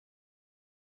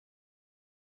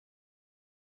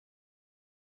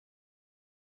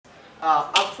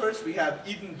Up first, we have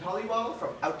Dhaliwal from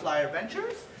Outlier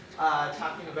Ventures,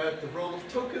 talking about the role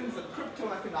of tokens and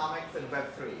crypto economics and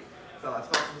Web3. So let's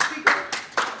welcome the speaker.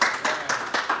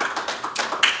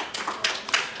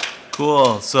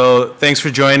 Cool. So thanks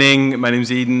for joining. My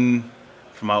name's Eden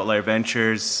from Outlier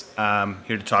Ventures.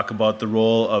 Here to talk about the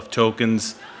role of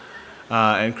tokens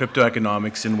and crypto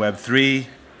economics in Web3.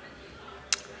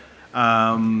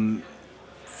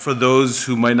 For those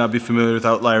who might not be familiar with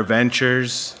Outlier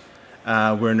Ventures,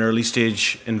 we're an early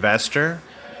stage investor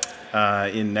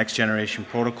in next generation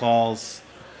protocols.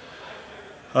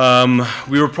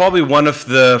 We were probably one of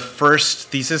the first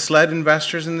thesis-led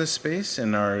investors in this space,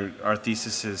 and our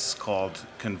thesis is called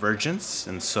convergence.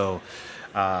 And so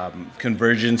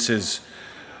convergence is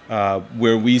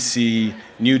where we see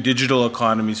new digital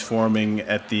economies forming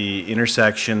at the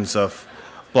intersections of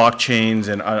blockchains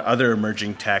and other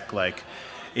emerging tech like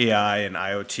AI and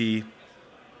IoT.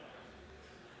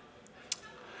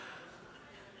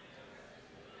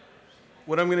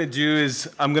 What I'm going to do is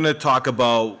I'm going to talk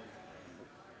about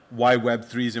why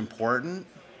Web3 is important.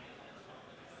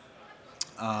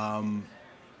 In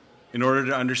order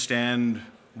to understand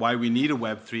why we need a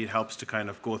Web3, it helps to kind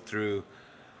of go through,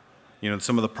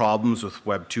 some of the problems with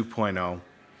Web 2.0.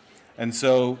 And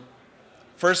so,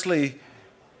 firstly,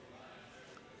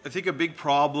 I think a big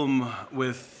problem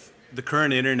with the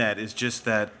current internet is just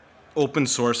that open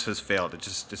source has failed.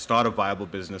 It's not a viable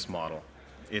business model.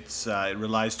 It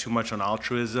relies too much on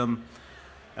altruism,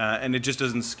 and it just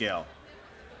doesn't scale.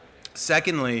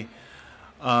 Secondly,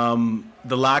 the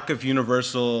lack of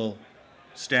universal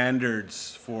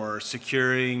standards for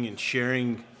securing and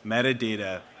sharing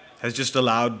metadata has just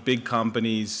allowed big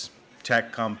companies,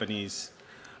 tech companies,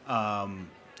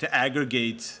 to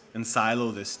aggregate and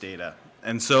silo this data.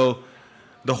 And so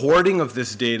the hoarding of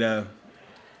this data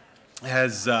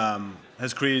has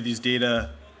created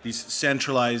these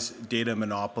centralized data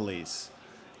monopolies.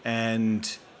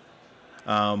 And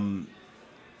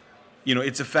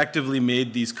it's effectively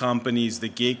made these companies the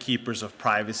gatekeepers of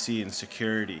privacy and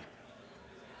security.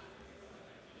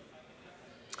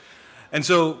 And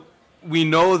so we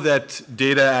know that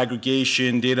data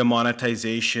aggregation, data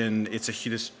monetization, it's a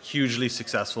hugely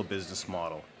successful business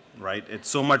model, right? It's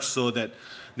so much so that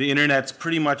the internet's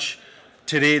pretty much,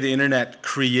 today the internet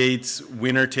creates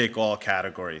winner-take-all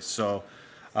categories. So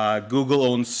Google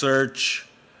owns search,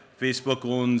 Facebook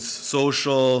owns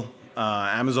social,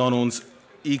 Amazon owns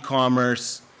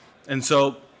e-commerce. And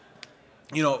so,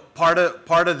 part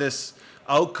of this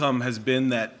outcome has been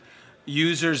that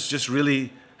users just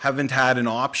really haven't had an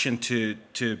option to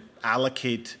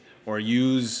allocate or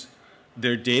use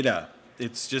their data.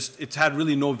 It's had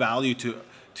really no value to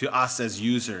us as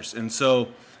users. And so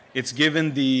it's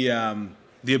given the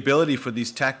ability for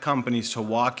these tech companies to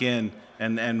walk in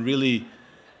and really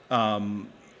own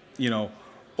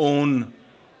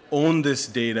this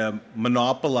data,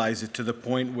 monopolize it to the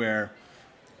point where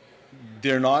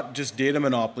they're not just data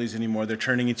monopolies anymore, they're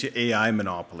turning into AI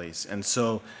monopolies. And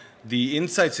so the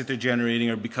insights that they're generating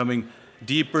are becoming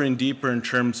deeper and deeper in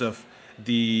terms of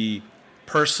the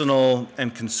personal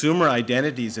and consumer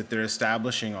identities that they're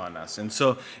establishing on us. And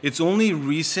so it's only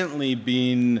recently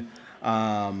been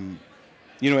an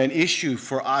issue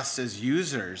for us as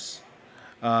users,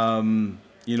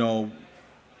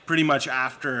 pretty much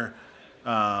after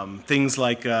things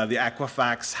like the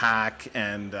Equifax hack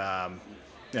and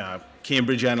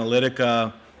Cambridge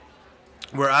Analytica,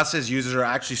 where us as users are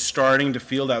actually starting to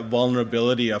feel that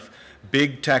vulnerability of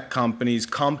big tech companies,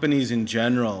 companies in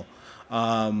general,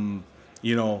 holding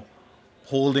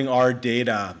our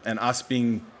data and us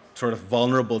being sort of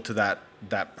vulnerable to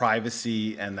that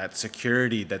privacy and that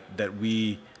security that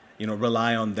we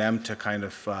rely on them to kind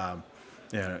of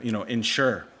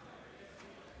ensure.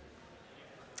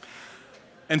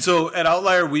 And so at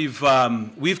Outlier, we've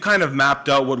kind of mapped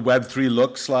out what Web3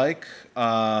 looks like,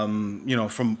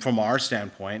 from our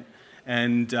standpoint,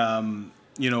 and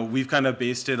we've kind of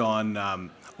based it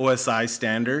on OSI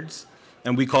standards,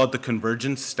 and we call it the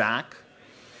convergence stack.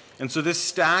 And so this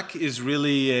stack is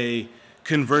really a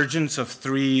convergence of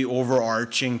three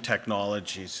overarching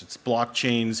technologies. It's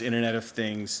blockchains, Internet of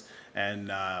Things, and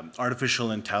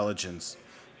artificial intelligence.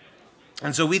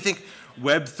 And so we think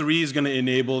Web3 is going to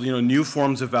enable new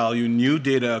forms of value, new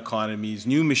data economies,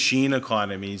 new machine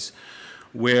economies,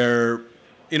 where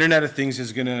Internet of Things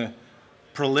is going to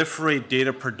proliferate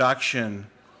data production.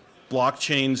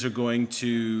 Blockchains are going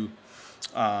to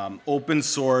open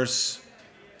source,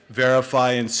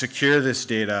 verify, and secure this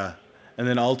data. And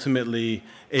then ultimately,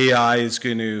 AI is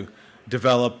going to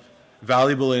develop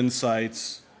valuable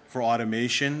insights for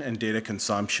automation and data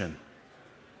consumption.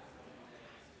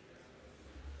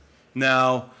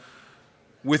 Now,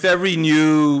 with every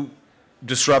new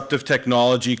disruptive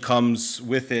technology comes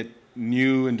with it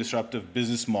new and disruptive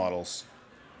business models.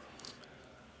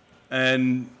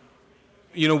 And,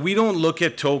 you know, we don't look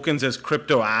at tokens as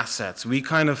crypto assets. We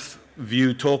kind of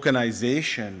view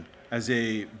tokenization as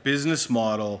a business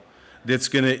model that's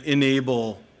going to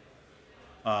enable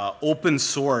open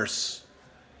source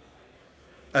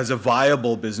as a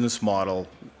viable business model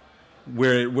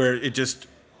where it just,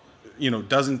 you know,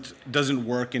 doesn't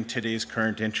work in today's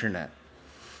current internet.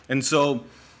 And so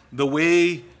the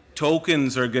way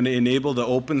tokens are going to enable the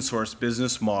open source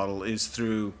business model is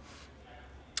through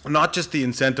not just the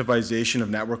incentivization of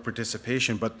network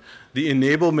participation, but the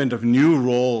enablement of new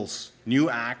roles, new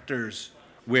actors,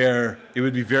 where it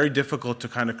would be very difficult to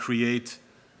kind of create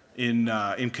in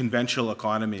conventional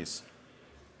economies.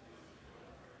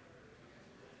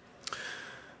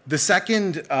 The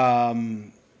second,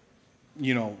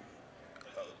 you know,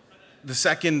 the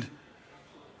second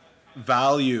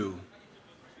value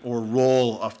or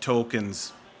role of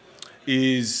tokens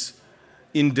is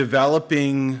in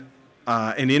developing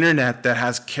an internet that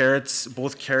has carrots,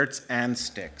 both carrots and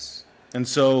sticks. And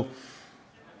so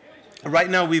right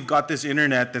now we've got this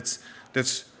internet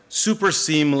that's super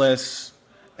seamless,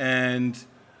 and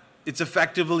it's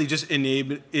effectively just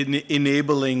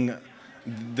enabling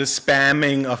the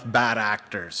spamming of bad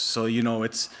actors. So, you know,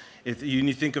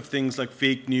 you think of things like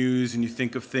fake news, and you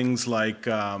think of things like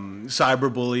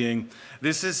cyberbullying.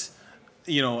 This is,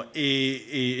 you know,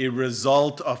 a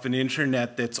result of an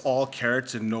internet that's all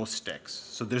carrots and no sticks.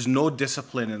 So there's no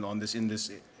discipline in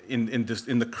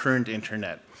the current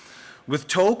internet. With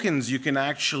tokens, you can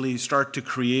actually start to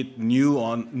create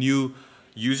new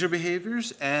user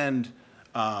behaviors and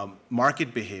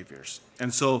market behaviors.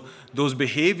 And so those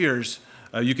behaviors,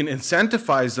 you can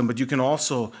incentivize them, but you can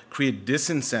also create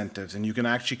disincentives, and you can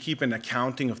actually keep an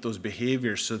accounting of those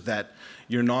behaviors so that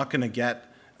you're not going to get,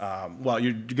 well,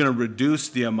 you're going to reduce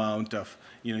the amount of,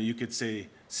 you know, you could say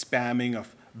spamming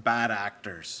of bad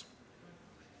actors.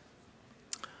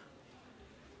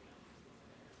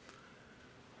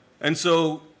 And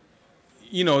so,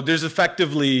 you know, there's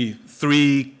effectively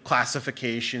three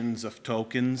classifications of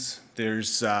tokens.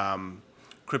 There's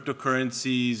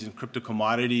cryptocurrencies and crypto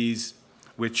commodities,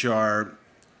 which are,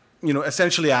 you know,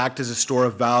 essentially act as a store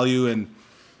of value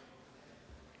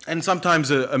and sometimes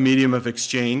a medium of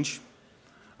exchange.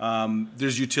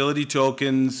 There's utility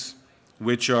tokens,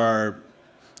 which are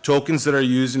tokens that are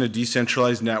used in a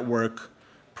decentralized network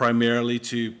primarily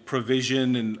to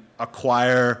provision and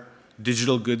acquire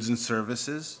digital goods and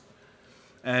services.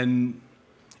 And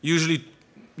usually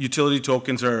utility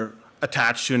tokens are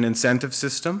attached to an incentive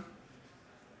system.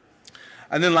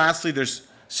 And then lastly, there's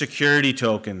security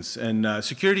tokens. And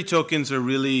security tokens are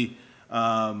really,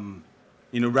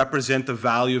 you know, represent the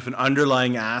value of an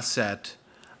underlying asset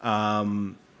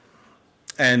and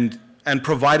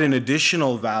provide an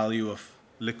additional value of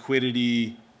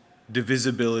liquidity,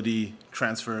 divisibility,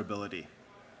 transferability.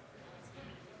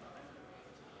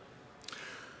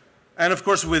 And of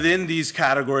course, within these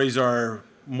categories are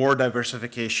more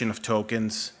diversification of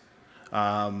tokens.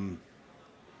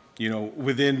 You know,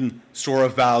 within store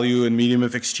of value and medium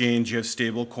of exchange, you have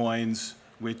stable coins,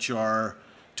 which are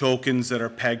tokens that are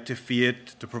pegged to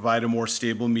fiat to provide a more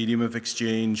stable medium of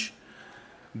exchange.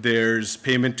 There's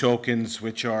payment tokens,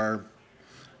 which are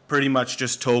pretty much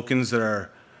just tokens that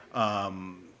are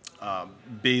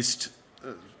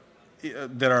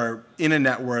that are in a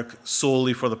network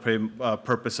solely for the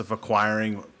purpose of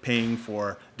paying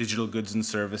for digital goods and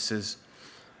services.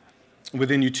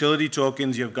 Within utility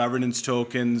tokens, you have governance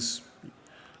tokens,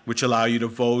 which allow you to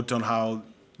vote on how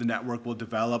the network will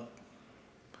develop.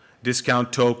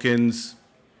 Discount tokens,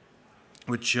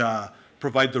 which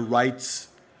provide the rights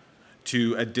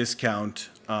to a discount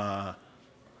on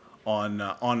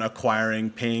acquiring,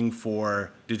 paying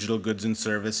for digital goods and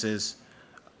services.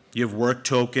 You have work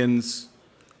tokens.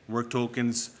 Work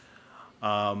tokens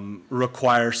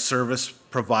require service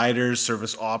providers,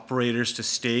 service operators to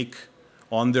stake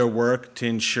on their work to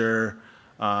ensure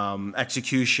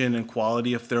execution and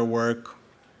quality of their work.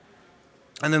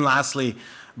 And then lastly,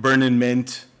 burn and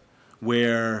mint,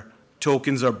 where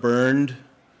tokens are burned.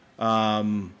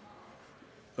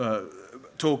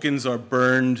 Tokens are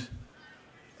burned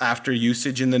after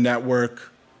usage in the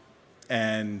network,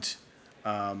 and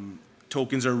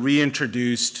tokens are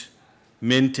reintroduced,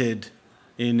 minted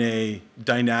in a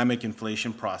dynamic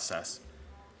inflation process.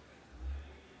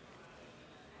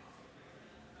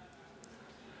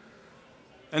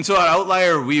 And so at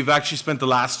Outlier, we've actually spent the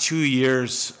last 2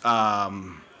 years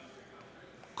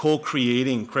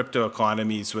co-creating crypto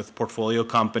economies with portfolio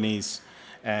companies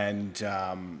and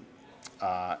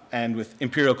and with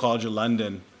Imperial College of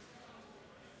London.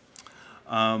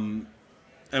 And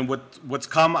what's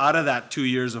come out of that 2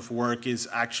 years of work is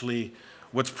actually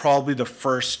what's probably the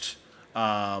first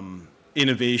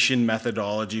innovation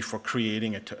methodology for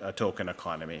creating a token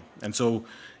economy. And so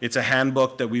it's a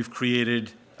handbook that we've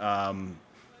created.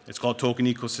 It's called Token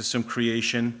Ecosystem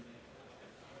Creation.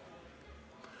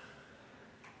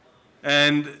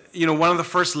 And one of the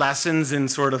first lessons in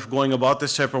sort of going about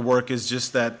this type of work is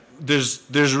just that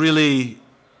there's really,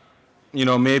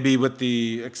 maybe with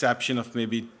the exception of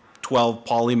maybe 12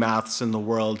 polymaths in the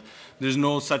world, there's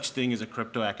no such thing as a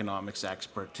crypto economics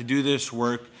expert. To do this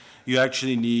work, you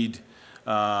actually need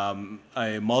a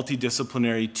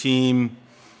multidisciplinary team,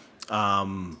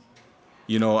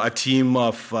 a team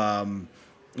of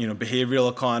behavioral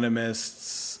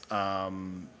economists,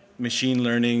 machine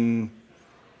learning,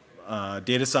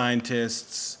 data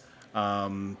scientists,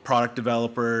 product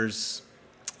developers,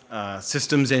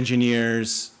 systems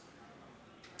engineers,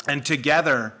 and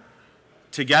together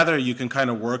you can kind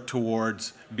of work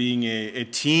towards being a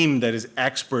team that is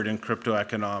expert in crypto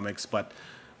economics, but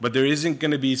there isn't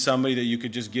going to be somebody that you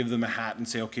could just give them a hat and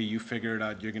say, okay, you figure it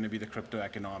out, you're going to be the crypto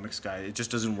economics guy. It just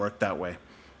doesn't work that way.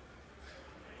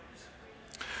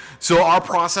 So our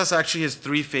process actually has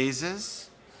 3 phases.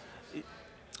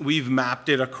 We've mapped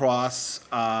it across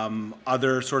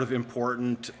other sort of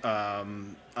important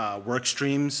work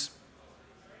streams.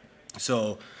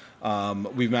 So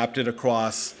we've mapped it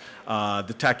across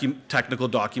the technical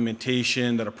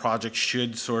documentation that a project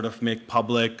should sort of make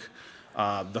public,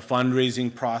 the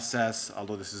fundraising process,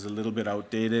 although this is a little bit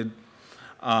outdated,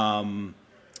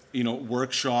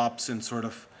 workshops and sort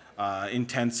of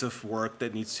intensive work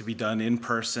that needs to be done in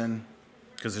person,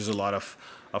 because there's a lot of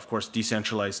course,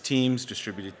 decentralized teams,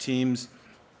 distributed teams.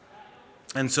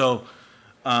 And so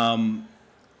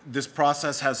this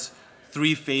process has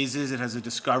 3 phases. It has a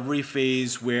discovery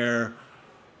phase where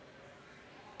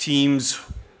teams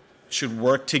should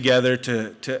work together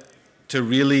to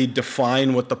really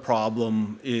define what the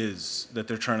problem is that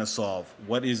they're trying to solve.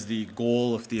 What is the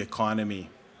goal of the economy?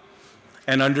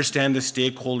 And understand the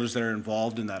stakeholders that are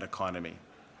involved in that economy.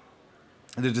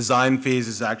 The design phase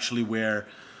is actually where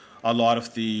a lot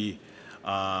of the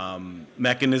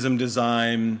mechanism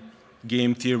design,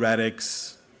 game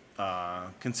theoretics,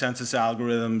 consensus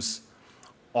algorithms,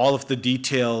 all of the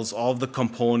details, all of the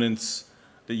components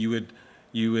that you would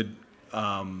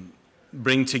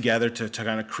bring together to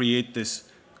kind of create this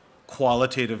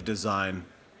qualitative design.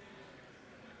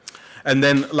 And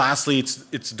then lastly,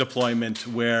 it's deployment,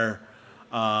 where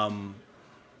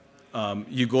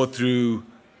you go through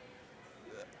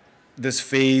this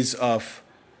phase of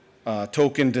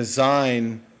token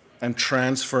design and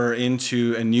transfer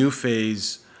into a new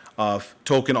phase of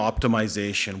token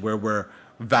optimization, where we're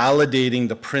validating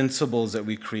the principles that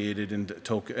we created in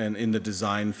the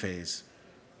design phase.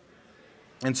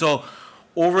 And so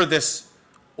over this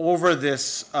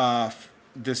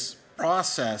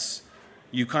process,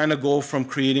 you kind of go from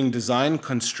creating design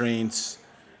constraints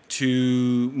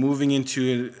to moving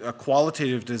into a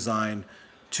qualitative design,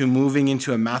 to moving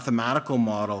into a mathematical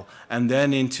model, and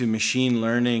then into machine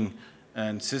learning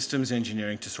and systems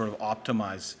engineering to sort of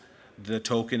optimize the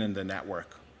token and the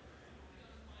network.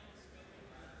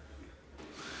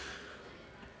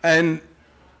 And,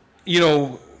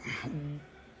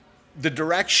 the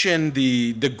direction,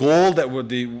 the goal that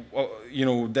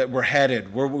that we're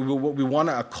headed, what we want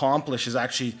to accomplish is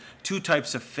actually 2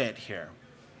 types of fit here.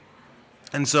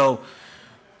 And so,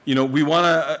 we want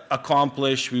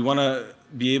to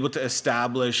be able to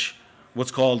establish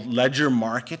what's called ledger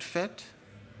market fit.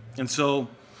 And so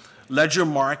ledger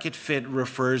market fit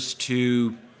refers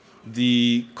to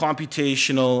the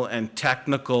computational and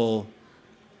technical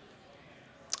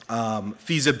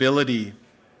feasibility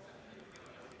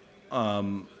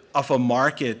of a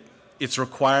market, its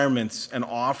requirements and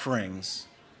offerings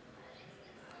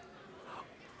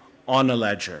on a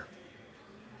ledger.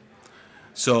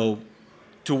 So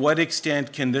to what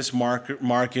extent can this market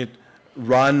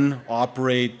run,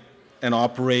 operate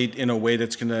in a way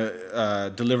that's going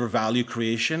to deliver value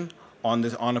creation on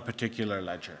a particular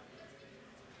ledger?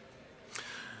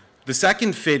 The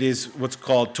second fit is what's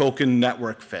called token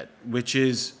network fit, which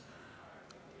is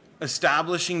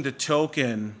establishing the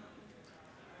token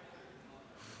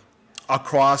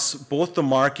across both the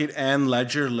market and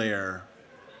ledger layer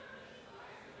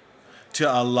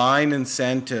to align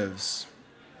incentives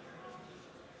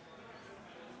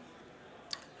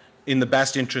in the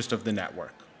best interest of the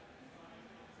network.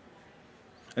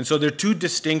 And so there are 2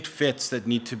 distinct fits that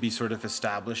need to be sort of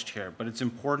established here, but it's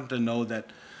important to know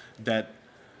that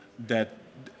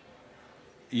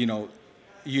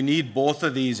you need both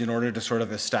of these in order to sort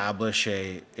of establish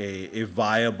a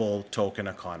viable token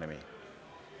economy.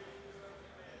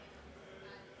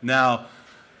 Now,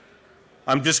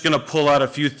 I'm just going to pull out a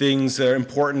few things that are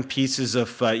important pieces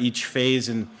of each phase.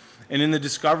 And in the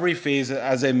discovery phase,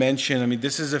 as I mentioned, I mean,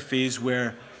 this is a phase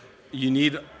where you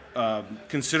need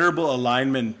considerable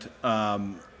alignment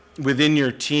within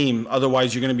your team.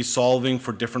 Otherwise, you're going to be solving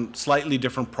for slightly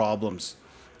different problems.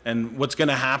 And what's going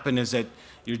to happen is that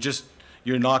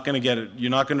you're not going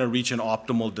to reach an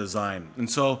optimal design. And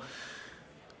so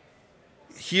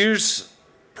here's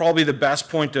probably the best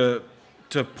point to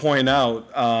point out,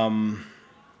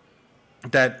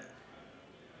 that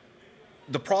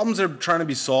the problems that are trying to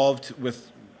be solved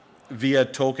via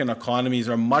token economies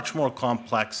are much more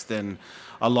complex than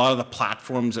a lot of the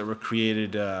platforms that were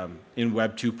created in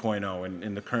Web 2.0 and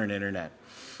in the current internet.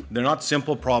 They're not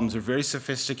simple problems. They're very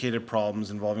sophisticated problems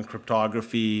involving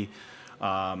cryptography,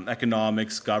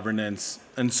 economics, governance.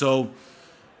 And so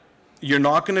you're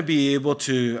not going to be able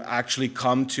to actually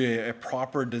come to a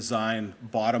proper design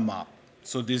bottom up.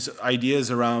 So these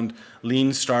ideas around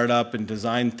lean startup and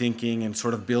design thinking and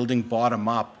sort of building bottom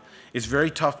up is very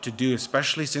tough to do,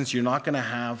 especially since you're not going to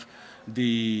have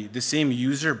the same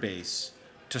user base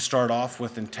to start off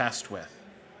with and test with.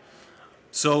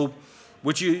 So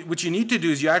what you need to do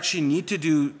is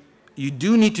you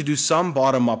do need to do some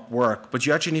bottom up work, but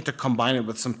you actually need to combine it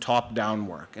with some top down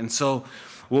work. And so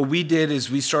what we did is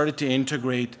we started to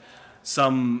integrate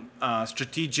some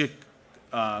strategic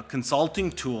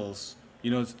consulting tools.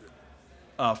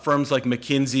 Firms like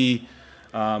McKinsey,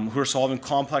 who are solving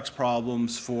complex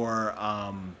problems for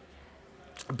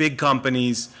big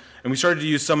companies, and we started to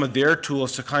use some of their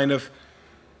tools to kind of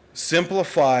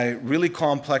simplify really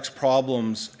complex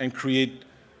problems and create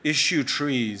issue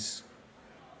trees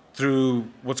through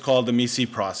what's called the MECE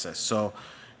process. So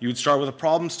you would start with a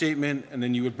problem statement, and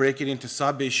then you would break it into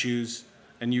sub-issues,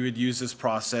 and you would use this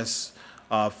process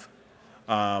of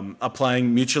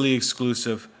applying mutually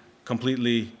exclusive,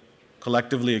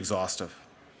 collectively exhaustive.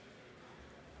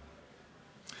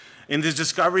 In this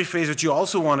discovery phase, what you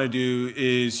also want to do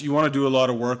is you want to do a lot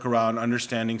of work around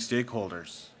understanding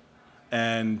stakeholders,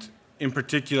 and in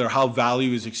particular, how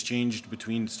value is exchanged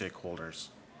between stakeholders.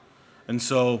 And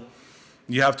so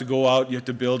you have to go out, you have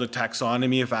to build a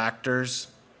taxonomy of actors,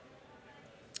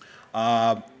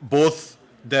 both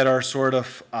that are sort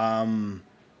of,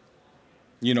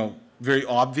 very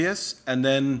obvious, and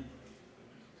then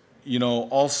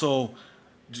also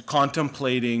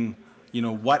contemplating,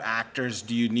 what actors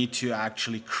do you need to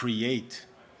actually create?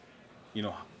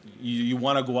 You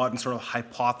want to go out and sort of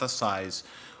hypothesize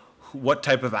what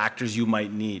type of actors you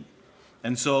might need.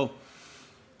 And so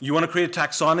you want to create a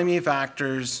taxonomy of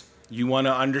actors. You want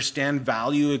to understand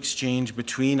value exchange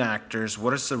between actors.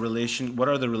 What are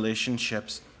the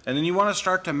relationships? And then you want to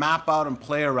start to map out and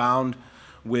play around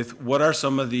with what are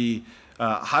some of the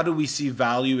how do we see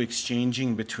value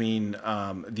exchanging between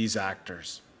these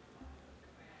actors?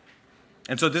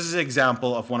 And so this is an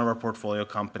example of one of our portfolio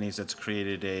companies that's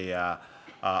created a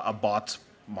bots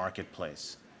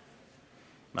marketplace.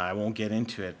 Now, I won't get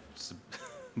into it,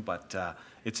 but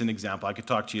it's an example. I could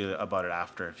talk to you about it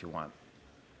after if you want.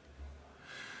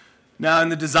 Now, in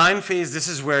the design phase, this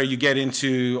is where you get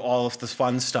into all of the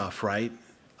fun stuff, right?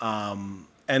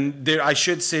 And I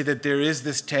should say that there is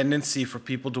this tendency for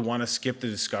people to want to skip the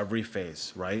discovery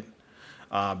phase, right?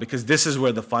 Because this is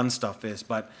where the fun stuff is.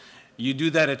 But you do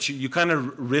that you kind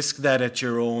of risk that at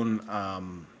your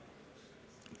own.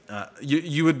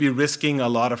 You would be risking a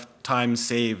lot of time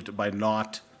saved by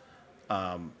not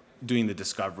doing the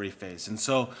discovery phase. And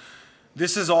so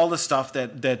this is all the stuff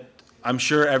that I'm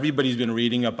sure everybody's been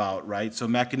reading about, right? So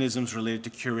mechanisms related to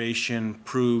curation,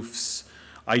 proofs,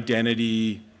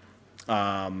 identity,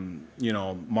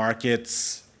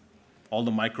 markets, all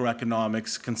the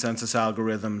microeconomics, consensus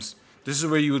algorithms. This is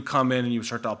where you would come in and you would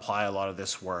start to apply a lot of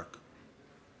this work.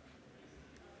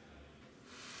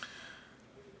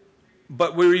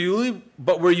 But where you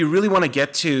really want to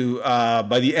get to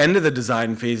by the end of the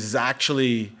design phase is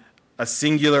actually a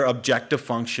singular objective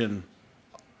function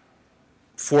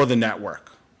for the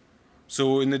network.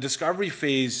 So in the discovery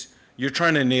phase, you're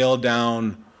trying to nail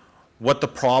down what the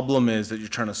problem is that you're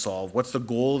trying to solve. What's the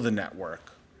goal of the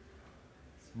network?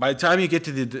 By the time you get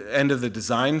to the end of the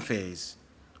design phase,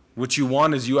 what you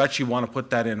want is you actually want to put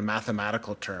that in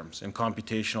mathematical terms, in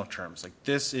computational terms. Like,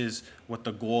 this is what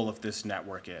the goal of this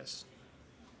network is.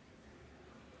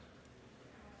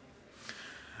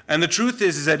 And the truth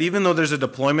is that even though there's a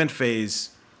deployment phase,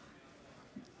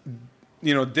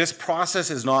 this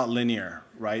process is not linear,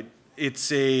 right?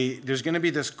 There's going to be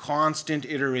this constant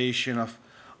iteration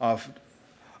of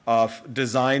of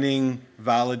designing,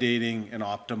 validating, and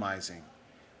optimizing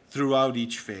throughout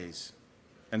each phase.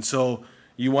 And so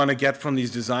you want to get from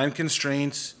these design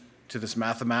constraints to this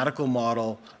mathematical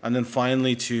model, and then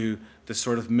finally to this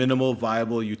sort of minimal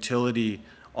viable utility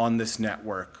on this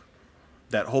network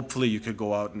that hopefully you could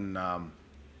go out and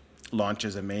launch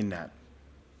as a mainnet.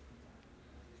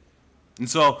 And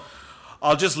so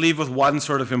I'll just leave with one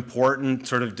sort of important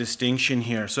sort of distinction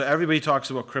here. So everybody talks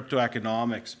about crypto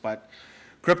economics, but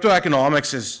crypto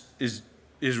economics is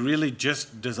really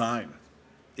just design.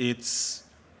 It's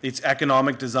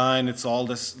economic design. It's all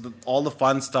the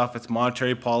fun stuff. It's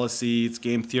monetary policy. It's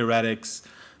game theoretics.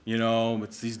 You know,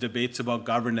 it's these debates about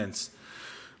governance.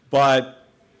 But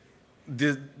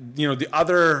the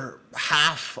other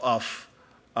half of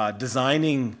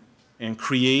designing and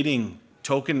creating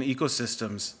token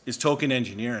ecosystems is token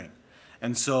engineering.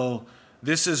 And so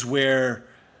this is where,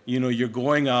 you know, you're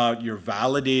going out, you're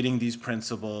validating these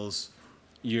principles,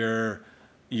 you're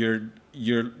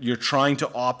trying to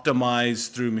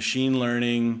optimize through machine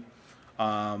learning,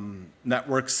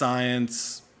 network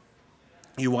science,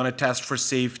 you want to test for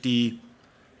safety.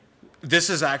 This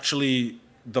is actually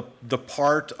the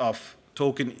part of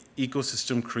token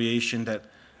ecosystem creation that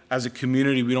as a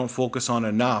community we don't focus on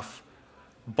enough,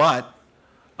 but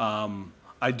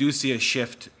I do see a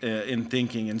shift in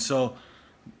thinking. And so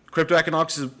crypto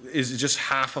economics is just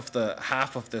half of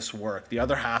this work. The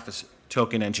other half is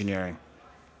token engineering.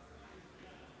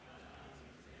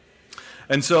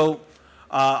 And so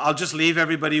I'll just leave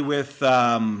everybody with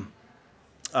you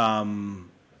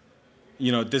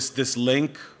know, this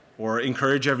link, or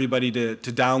encourage everybody to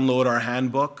download our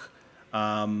handbook.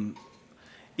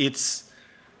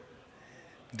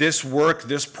 This work,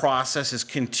 this process is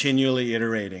continually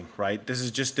iterating, right? This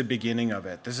is just the beginning of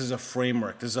it. This is a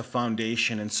framework, this is a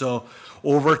foundation. And so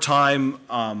over time,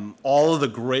 all of the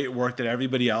great work that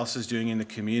everybody else is doing in the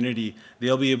community,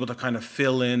 they'll be able to kind of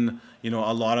fill in, you know,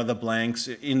 a lot of the blanks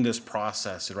in this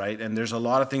process, right? And there's a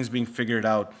lot of things being figured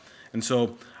out. And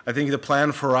so I think the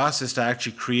plan for us is to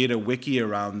actually create a wiki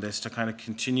around this to kind of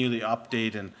continually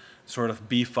update and sort of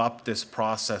beef up this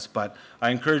process. But I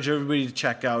encourage everybody to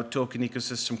check out token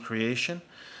ecosystem creation,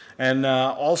 and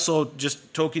also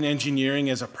just token engineering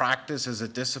as a practice, as a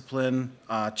discipline.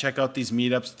 Check out these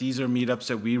meetups. These are meetups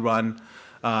that we run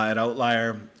at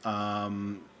Outlier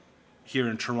here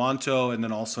in Toronto, and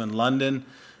then also in London.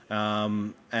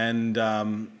 You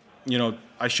know,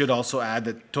 I should also add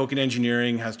that token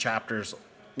engineering has chapters,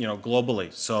 you know,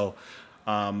 globally. So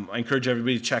I encourage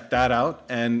everybody to check that out.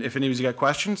 And if anybody's got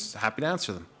questions, happy to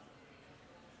answer them.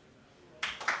 I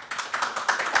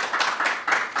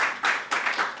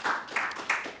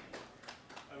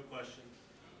have a question.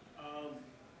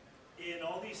 In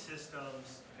all these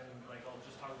systems, and like I'll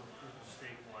just talk about proof of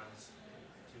stake ones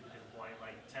to pinpoint,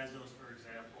 like Tezos, for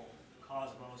example,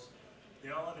 Cosmos,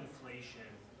 they all have inflation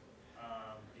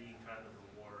being kind of the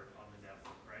reward on the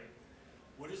network, right?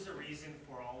 What is the reason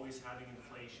for always having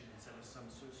inflation instead of some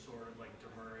sort of like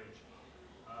demurrage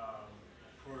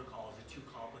protocol? Is it too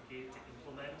complicated to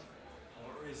implement?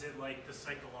 Or is it like the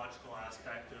psychological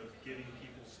aspect of giving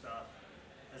people stuff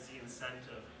as the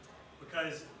incentive?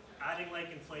 Because adding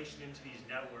like inflation into these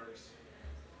networks,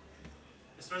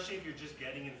 especially if you're just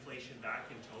getting inflation back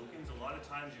in tokens, a lot of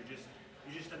times you just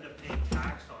end up paying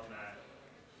tax on that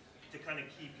to kind of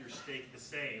keep your stake the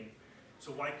same.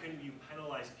 So why couldn't you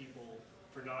penalize people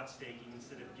for not staking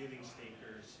instead of giving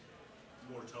stakers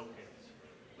more tokens?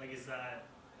 Like, is that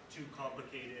too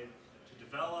complicated to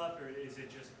develop, or is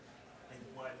it just like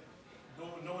what?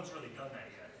 No one's really done that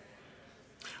yet.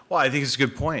 Well, I think it's a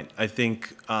good point. I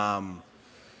think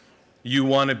you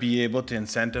want to be able to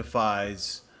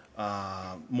incentivize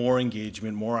more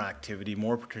engagement, more activity,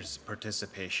 more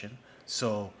participation.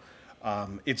 So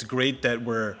it's great that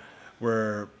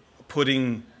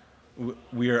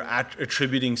we are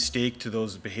attributing stake to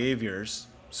those behaviors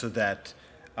so that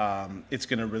it's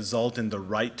going to result in the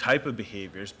right type of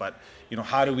behaviors. But, you know,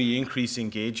 how do we increase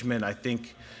engagement? I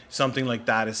think something like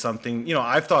that is something, you know,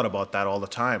 I've thought about that all the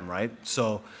time, right?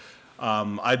 So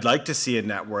I'd like to see a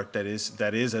network that is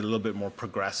a little bit more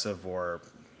progressive or,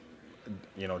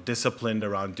 you know, disciplined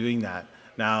around doing that.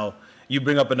 Now, you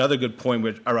bring up another good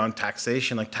point around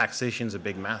taxation. Like, taxation is a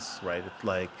big mess, right?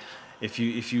 Like, if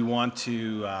you want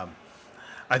to,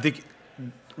 I think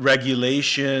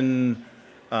regulation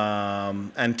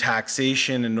and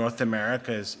taxation in North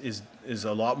America is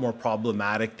a lot more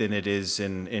problematic than it is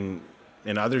in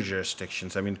other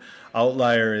jurisdictions. I mean,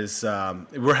 Outlier is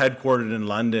we're headquartered in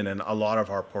London, and a lot of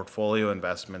our portfolio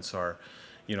investments are,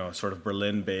 you know, sort of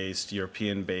Berlin-based,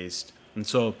 European-based, and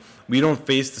so we don't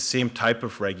face the same type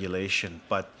of regulation.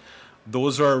 But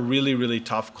those are really, really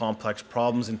tough, complex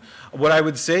problems. And what I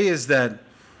would say is that,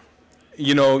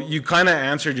 you know, you kind of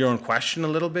answered your own question a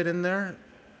little bit in there.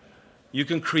 You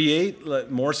can create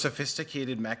more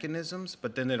sophisticated mechanisms,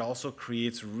 but then it also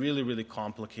creates really, really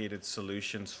complicated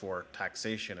solutions for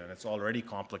taxation, and it's already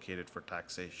complicated for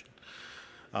taxation.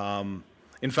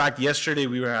 In fact, yesterday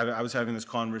I was having this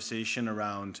conversation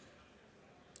around,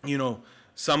 you know,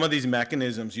 some of these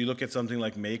mechanisms. You look at something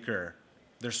like Maker,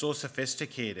 they're so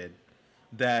sophisticated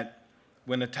that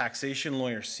when a taxation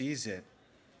lawyer sees it,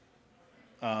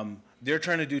 they're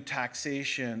trying to do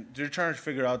taxation, they're trying to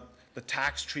figure out the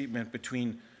tax treatment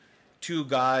between two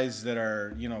guys that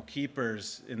are, you know,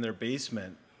 keepers in their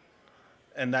basement.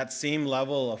 And that same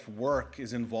level of work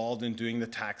is involved in doing the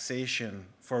taxation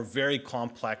for a very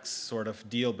complex sort of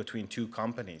deal between two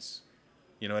companies.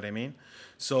 You know what I mean?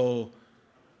 So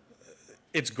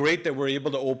it's great that we're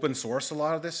able to open source a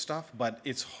lot of this stuff, but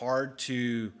it's hard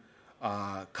to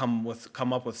come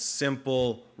up with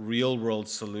simple, real-world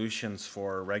solutions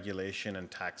for regulation and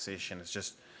taxation. It's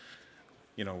just,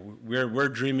 you know, we're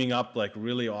dreaming up like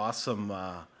really awesome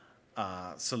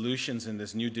solutions in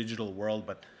this new digital world,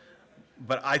 but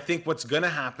I think what's going to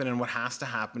happen and what has to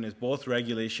happen is both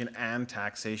regulation and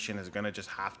taxation is going to just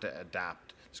have to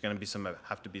adapt. There's going to be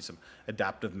some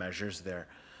adaptive measures there,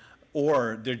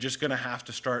 or they're just going to have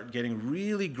to start getting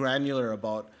really granular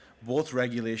about both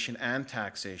regulation and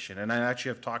taxation. And I actually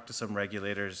have talked to some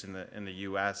regulators in the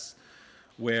U.S.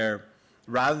 where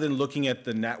rather than looking at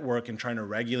the network and trying to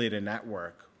regulate a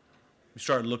network, we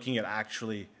start looking at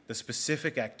actually the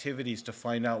specific activities to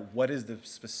find out what is the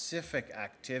specific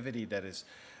activity that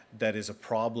is a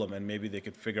problem, and maybe they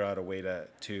could figure out a way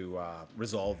to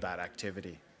resolve that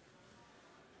activity.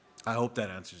 I hope that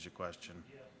answers your question.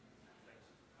 Yeah.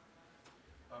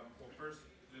 Well, first,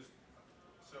 just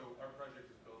so our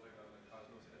project is building on the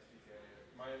Cosmos SDK.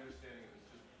 My understanding is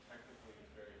just technically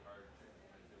it's very hard to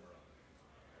implement Zimmer.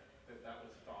 That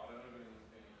was thought of, and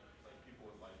like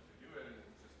people would like to do it, and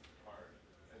it's just hard.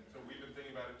 And so we've been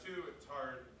thinking about it too. It's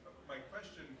hard. My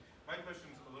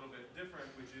question's a little bit different,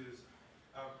 which is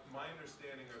my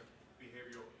understanding of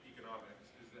behavioral economics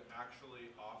is that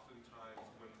actually oftentimes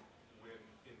when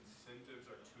incentives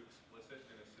are too explicit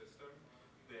in a system,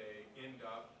 they end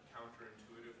up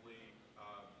counterintuitively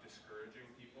discouraging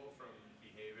people from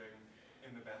behaving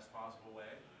in the best possible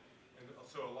way. And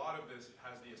so a lot of this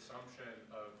has the assumption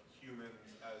of humans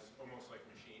as almost like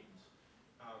machines.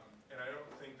 And I don't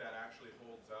think that actually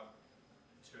holds up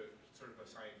to sort of a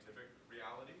scientific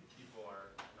reality. People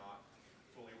are not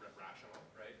fully rational,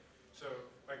 right? So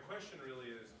my question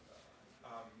really is,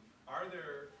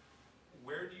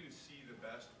 where do you see the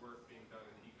best work being done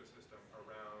in the ecosystem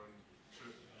around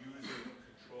sort of user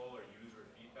control or user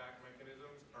feedback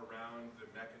mechanisms around the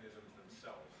mechanisms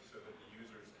themselves, so that the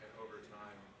users can over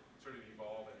time sort of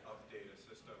evolve and update a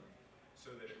system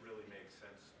so that it really makes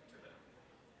sense to them?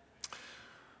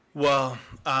 Well,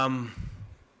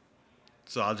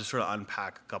 so I'll just sort of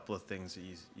unpack a couple of things that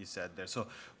you said there. So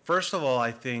first of all,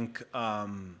 I think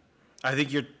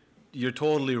you're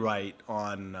totally right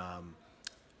on.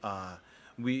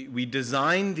 We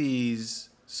design these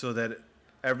so that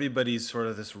everybody's sort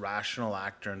of this rational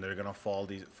actor, and they're going to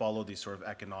follow these sort of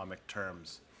economic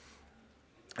terms.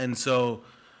 And so,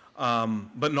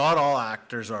 but not all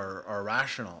actors are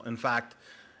rational. In fact,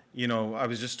 you know, I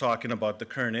was just talking about the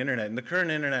current internet, and the current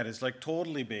internet is like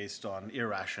totally based on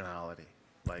irrationality.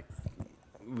 Like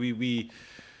we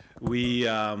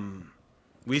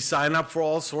sign up for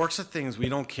all sorts of things. We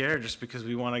don't care just because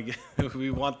we want to get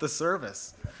we want the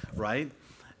service, right?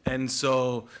 And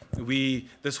so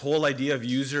this whole idea of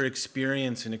user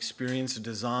experience and experience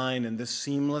design and this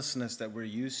seamlessness that we're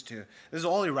used to, this is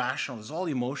all irrational, this is all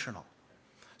emotional.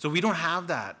 So we don't have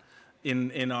that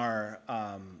in our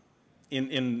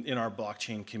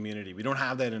blockchain community. We don't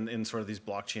have that in sort of these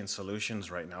blockchain solutions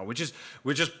right now, which is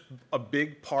a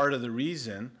big part of the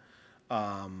reason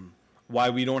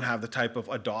why we don't have the type of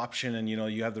adoption, and you know,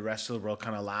 you have the rest of the world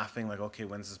kind of laughing like, okay,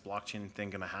 when's this blockchain thing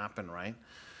going to happen, right?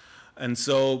 And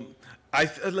so I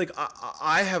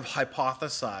have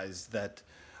hypothesized that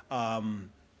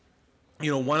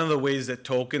you know, one of the ways that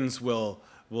tokens will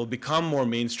become more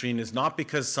mainstream is not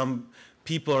because some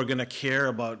people are going to care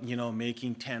about, you know,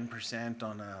 making 10%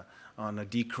 on a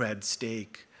Decred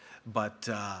stake, but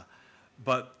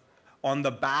on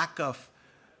the back of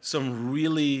some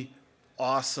really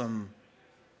awesome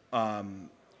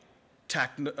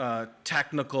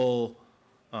technical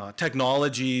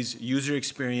technologies, user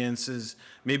experiences.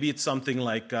 Maybe it's something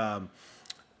like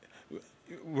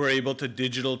we're able to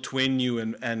digital twin you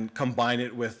and combine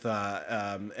it with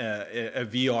a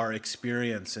VR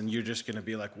experience, and you're just going to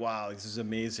be like, wow, this is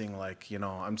amazing. Like, you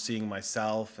know, I'm seeing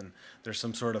myself, and there's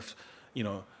some sort of, you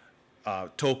know,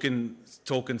 token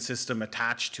system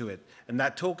attached to it. And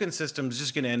that token system is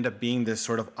just going to end up being this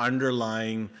sort of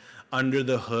underlying, under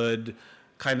the hood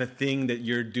kind of thing that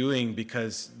you're doing,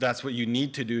 because that's what you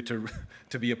need to do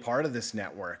to be a part of this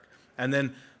network. And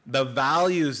then the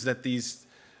values that these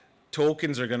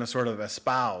tokens are going to sort of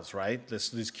espouse, right?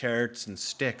 These carrots and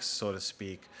sticks, so to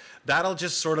speak. That'll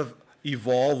just sort of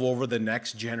evolve over the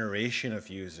next generation of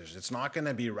users. It's not going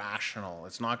to be rational.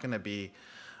 It's not going to be,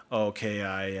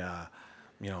 okay,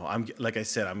 you know, like I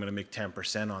said, I'm going to make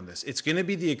 10% on this. It's going to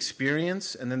be the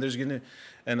experience, and then there's going to,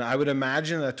 and I would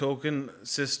imagine a token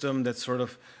system that's sort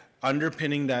of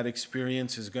underpinning that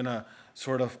experience is going to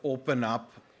sort of open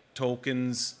up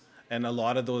tokens. And a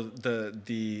lot of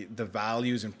the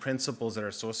values and principles that are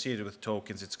associated with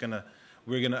tokens,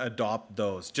 we're gonna adopt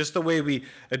those. Just the way we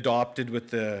adopted with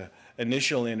the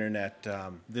initial internet,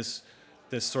 this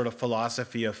sort of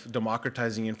philosophy of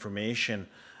democratizing information.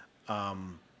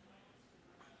 You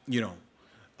know,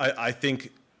 I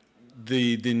think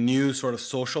the new sort of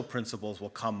social principles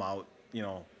will come out, you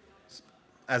know,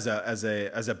 as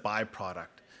a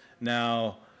byproduct.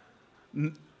 Now,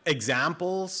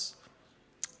 examples.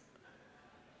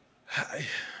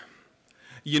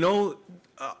 You know,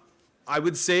 I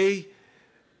would say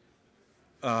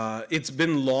it's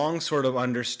been long sort of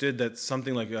understood that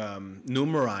something like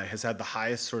Numerai has had the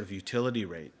highest sort of utility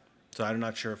rate. So I'm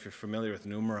not sure if you're familiar with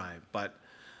Numerai, but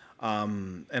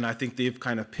and I think they've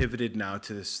kind of pivoted now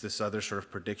to this other sort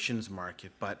of predictions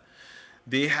market. But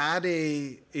they had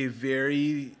a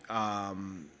very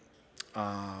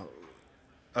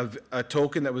a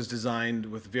token that was designed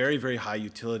with very, very high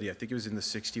utility. I think it was in the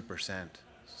 60%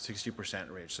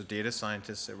 range. So data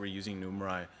scientists that were using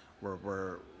Numerai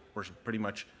were pretty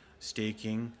much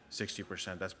staking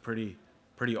 60%. That's pretty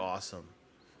awesome.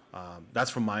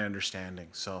 That's from my understanding.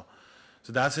 So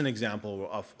that's an example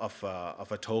of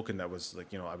a token that was,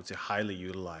 like, you know, I would say highly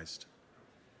utilized.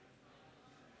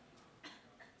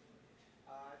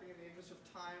 I think in the interest of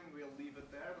time, we'll leave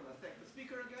it there. But let's thank the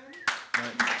speaker again.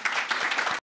 Right.